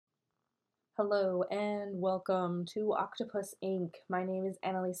Hello and welcome to Octopus Inc. My name is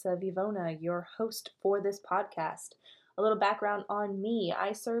Annalisa Vivona, your host for this podcast. A little background on me.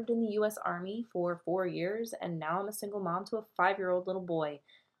 I served in the U.S. Army for 4 years and now I'm a single mom to a 5-year-old little boy.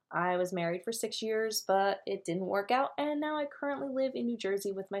 I was married for 6 years, but it didn't work out, and now I currently live in New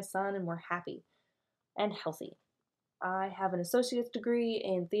Jersey with my son, and we're happy and healthy. I have an associate's degree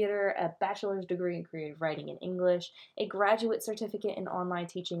in theater, a bachelor's degree in creative writing and English, a graduate certificate in online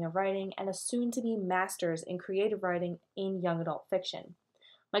teaching of writing, and a soon-to-be master's in creative writing in young adult fiction.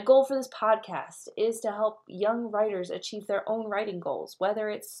 My goal for this podcast is to help young writers achieve their own writing goals, whether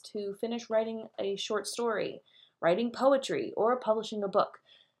it's to finish writing a short story, writing poetry, or publishing a book.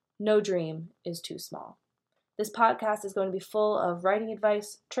 No dream is too small. This podcast is going to be full of writing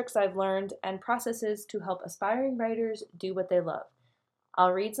advice, tricks I've learned, and processes to help aspiring writers do what they love.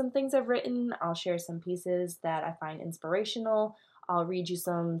 I'll read some things I've written, I'll share some pieces that I find inspirational, I'll read you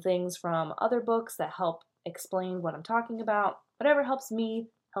some things from other books that help explain what I'm talking about, whatever helps me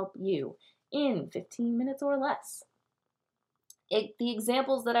help you in 15 minutes or less. The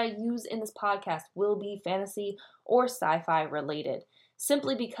examples that I use in this podcast will be fantasy or sci-fi related,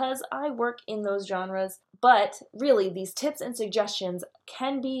 simply because I work in those genres, but really these tips and suggestions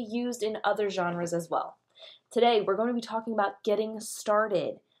can be used in other genres as well. Today we're going to be talking about getting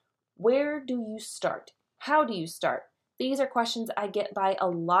started. Where do you start? How do you start? These are questions I get by a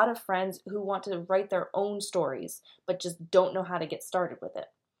lot of friends who want to write their own stories, but just don't know how to get started with it.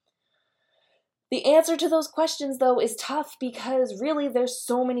 The answer to those questions, though, is tough because really there's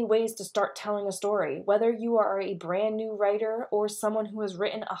so many ways to start telling a story. Whether you are a brand new writer or someone who has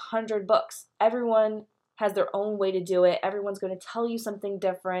written 100 books, everyone has their own way to do it. Everyone's going to tell you something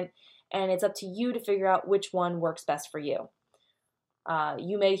different, and it's up to you to figure out which one works best for you.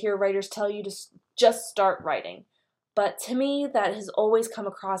 You may hear writers tell you to just start writing. But to me, that has always come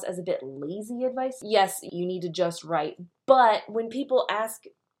across as a bit lazy advice. Yes, you need to just write. But when people ask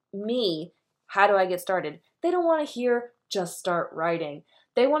me, how do I get started? They don't want to hear just start writing.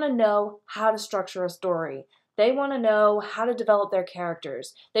 They want to know how to structure a story. They want to know how to develop their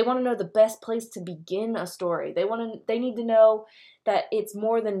characters. They want to know the best place to begin a story. They need to know that it's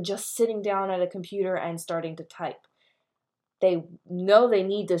more than just sitting down at a computer and starting to type. They know they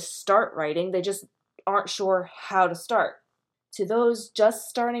need to start writing. They just aren't sure how to start. To those just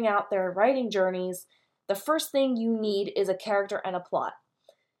starting out their writing journeys, the first thing you need is a character and a plot.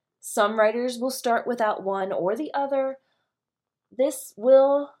 Some writers will start without one or the other. This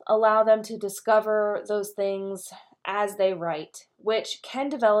will allow them to discover those things as they write, which can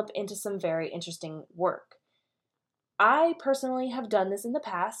develop into some very interesting work. I personally have done this in the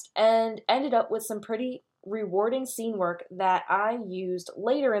past and ended up with some pretty rewarding scene work that I used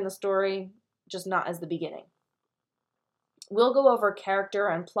later in the story, just not as the beginning. We'll go over character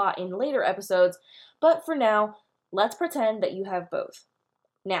and plot in later episodes, but for now, let's pretend that you have both.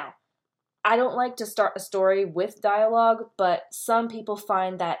 Now, I don't like to start a story with dialogue, but some people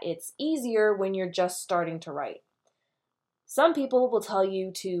find that it's easier when you're just starting to write. Some people will tell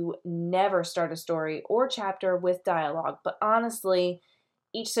you to never start a story or chapter with dialogue, but honestly,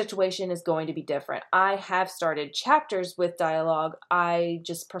 each situation is going to be different. I have started chapters with dialogue. I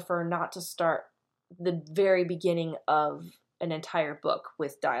just prefer not to start the very beginning of an entire book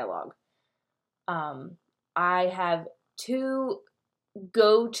with dialogue. I have two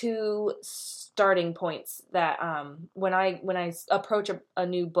go-to starting points that when I approach a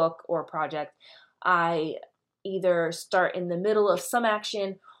new book or project, I either start in the middle of some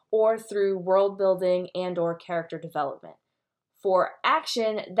action or through world building and or character development. For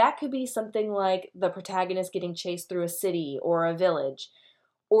action, that could be something like the protagonist getting chased through a city or a village,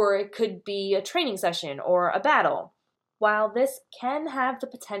 or it could be a training session or a battle. While this can have the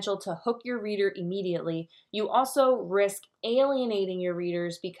potential to hook your reader immediately, you also risk alienating your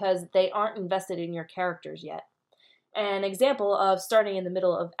readers because they aren't invested in your characters yet. An example of starting in the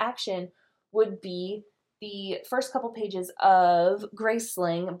middle of action would be the first couple pages of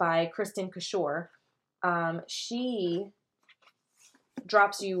Graceling by Kristin Cashore. She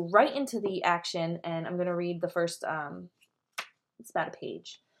drops you right into the action, and I'm going to read the first, it's about a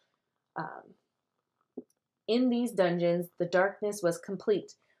page. In these dungeons, the darkness was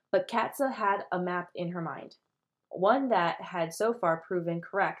complete, but Katza had a map in her mind. One that had so far proven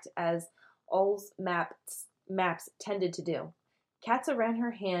correct, as All's maps tended to do. Katza ran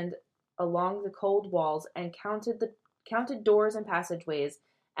her hand along the cold walls and counted doors and passageways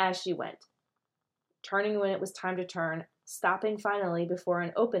as she went, turning when it was time to turn, stopping finally before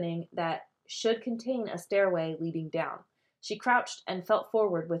an opening that should contain a stairway leading down. She crouched and felt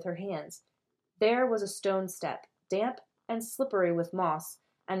forward with her hands. There was a stone step, damp and slippery with moss,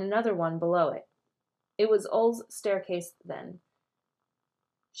 and another one below it. It was Ull's staircase then.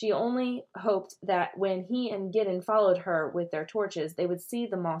 She only hoped that when he and Gideon followed her with their torches, they would see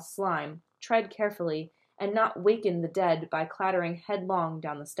the moss slime, tread carefully, and not waken the dead by clattering headlong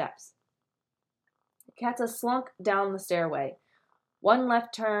down the steps. Katza slunk down the stairway, one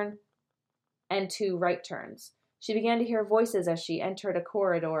left turn and two right turns. She began to hear voices as she entered a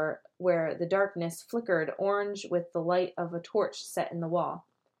corridor where the darkness flickered orange with the light of a torch set in the wall.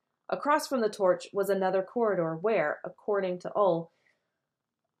 Across from the torch was another corridor where, according to Ull,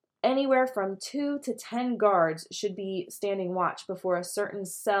 anywhere from 2 to 10 guards should be standing watch before a certain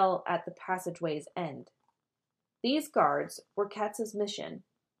cell at the passageway's end. These guards were Katza's mission.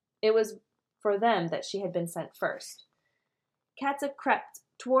 It was for them that she had been sent first. Katza crept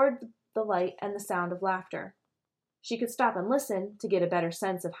toward the light and the sound of laughter. She could stop and listen to get a better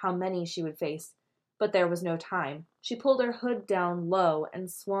sense of how many she would face, but there was no time. She pulled her hood down low and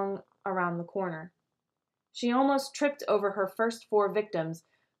swung around the corner. She almost tripped over her first 4 victims,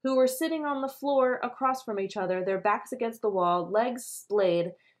 who were sitting on the floor across from each other, their backs against the wall, legs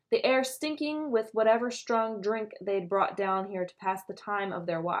splayed, the air stinking with whatever strong drink they'd brought down here to pass the time of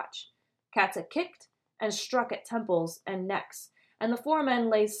their watch. Katza kicked and struck at temples and necks, and the 4 men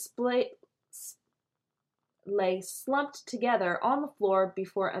lay slumped together on the floor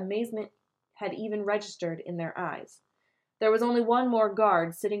before amazement had even registered in their eyes. There was only one more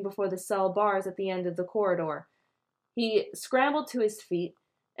guard sitting before the cell bars at the end of the corridor. He scrambled to his feet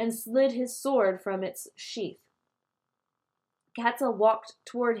and slid his sword from its sheath. Katza walked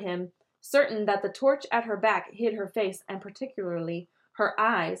toward him, certain that the torch at her back hid her face and particularly her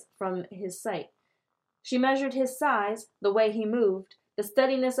eyes from his sight. She measured his size, the way he moved, the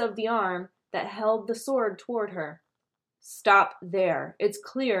steadiness of the arm that held the sword toward her. "Stop there. It's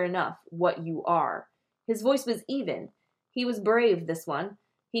clear enough what you are." His voice was even. He was brave, this one.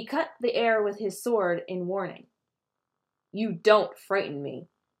 He cut the air with his sword in warning. "You don't frighten me."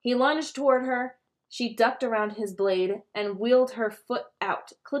 He lunged toward her. She ducked around his blade and wheeled her foot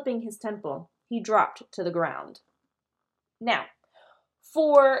out, clipping his temple. He dropped to the ground. Now,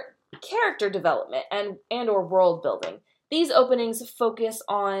 for character development and or world building, these openings focus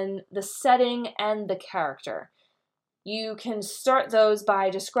on the setting and the character. You can start those by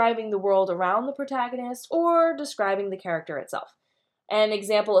describing the world around the protagonist or describing the character itself. An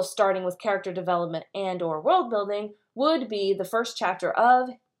example of starting with character development and or world building would be the first chapter of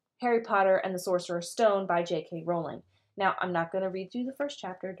Harry Potter and the Sorcerer's Stone by J.K. Rowling. Now, I'm not going to read you the first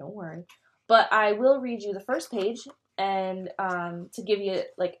chapter, don't worry, but I will read you the first page and to give you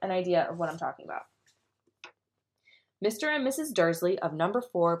like an idea of what I'm talking about. Mr. and Mrs. Dursley of number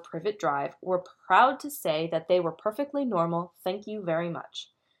 4 Privet Drive were proud to say that they were perfectly normal, thank you very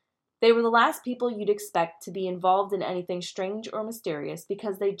much. They were the last people you'd expect to be involved in anything strange or mysterious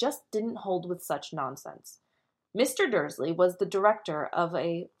because they just didn't hold with such nonsense. Mr. Dursley was the director of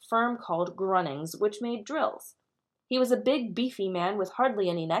a firm called Grunnings, which made drills. He was a big, beefy man with hardly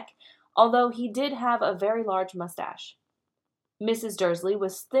any neck, although he did have a very large mustache. Mrs. Dursley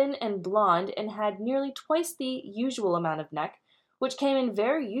was thin and blonde and had nearly twice the usual amount of neck, which came in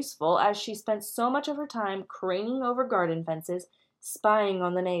very useful as she spent so much of her time craning over garden fences, spying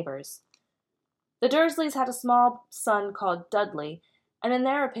on the neighbors. The Dursleys had a small son called Dudley, and in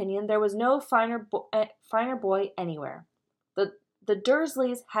their opinion there was no finer boy anywhere. The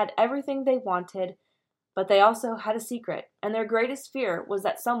Dursleys had everything they wanted, but they also had a secret, and their greatest fear was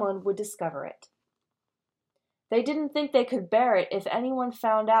that someone would discover it. They didn't think they could bear it if anyone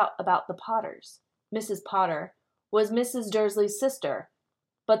found out about the Potters. Mrs. Potter was Mrs. Dursley's sister,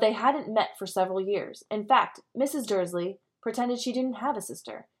 but they hadn't met for several years. In fact, Mrs. Dursley pretended she didn't have a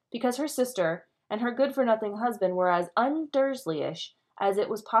sister, because her sister and her good-for-nothing husband were as un-Dursleyish as it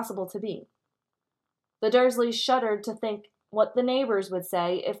was possible to be. The Dursleys shuddered to think what the neighbors would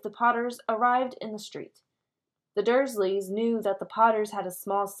say if the Potters arrived in the street. The Dursleys knew that the Potters had a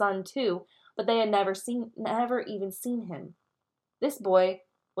small son too, but they had never even seen him. This boy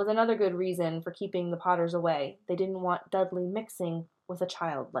was another good reason for keeping the Potters away. They didn't want Dudley mixing with a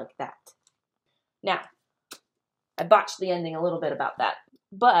child like that. Now, I botched the ending a little bit about that,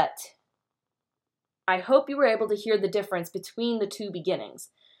 but I hope you were able to hear the difference between the two beginnings.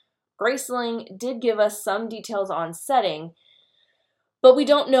 Graceling did give us some details on setting, but we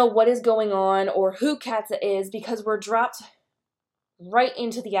don't know what is going on or who Katza is because we're dropped right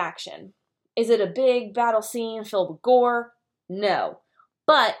into the action. Is it a big battle scene filled with gore? No.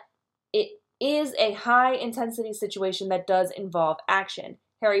 But it is a high-intensity situation that does involve action.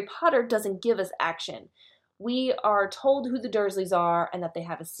 Harry Potter doesn't give us action. We are told who the Dursleys are and that they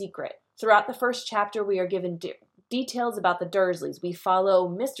have a secret. Throughout the first chapter, we are given details about the Dursleys. We follow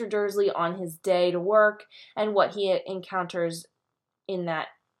Mr. Dursley on his day to work and what he encounters in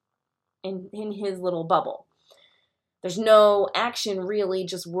his little bubble. There's no action really,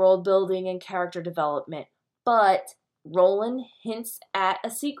 just world building and character development. But Rowling hints at a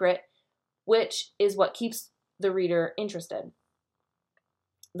secret, which is what keeps the reader interested.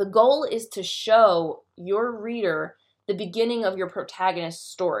 The goal is to show your reader the beginning of your protagonist's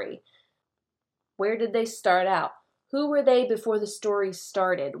story. Where did they start out? Who were they before the story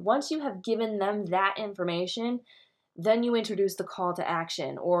started? Once you have given them that information, then you introduce the call to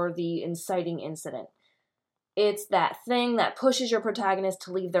action or the inciting incident. It's that thing that pushes your protagonist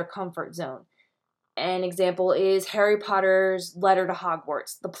to leave their comfort zone. An example is Harry Potter's letter to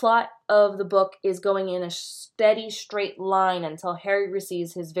Hogwarts. The plot of the book is going in a steady, straight line until Harry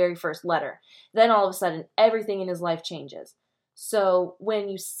receives his very first letter. Then all of a sudden, everything in his life changes. So when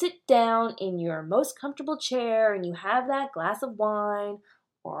you sit down in your most comfortable chair and you have that glass of wine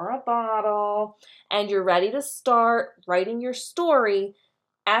or a bottle and you're ready to start writing your story,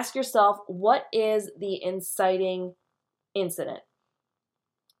 ask yourself, what is the inciting incident?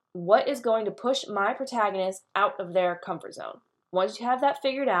 What is going to push my protagonist out of their comfort zone? Once you have that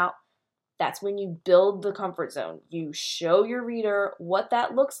figured out, that's when you build the comfort zone. You show your reader what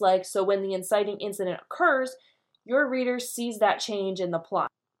that looks like, so when the inciting incident occurs, your reader sees that change in the plot.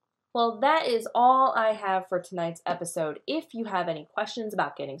 Well, that is all I have for tonight's episode. If you have any questions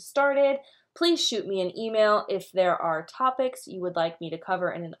about getting started, please shoot me an email. If there are topics you would like me to cover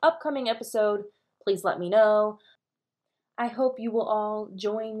in an upcoming episode, please let me know. I hope you will all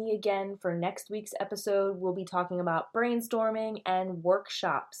join me again for next week's episode. We'll be talking about brainstorming and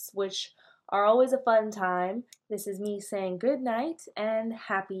workshops, which are always a fun time. This is me saying good night and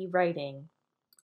happy writing.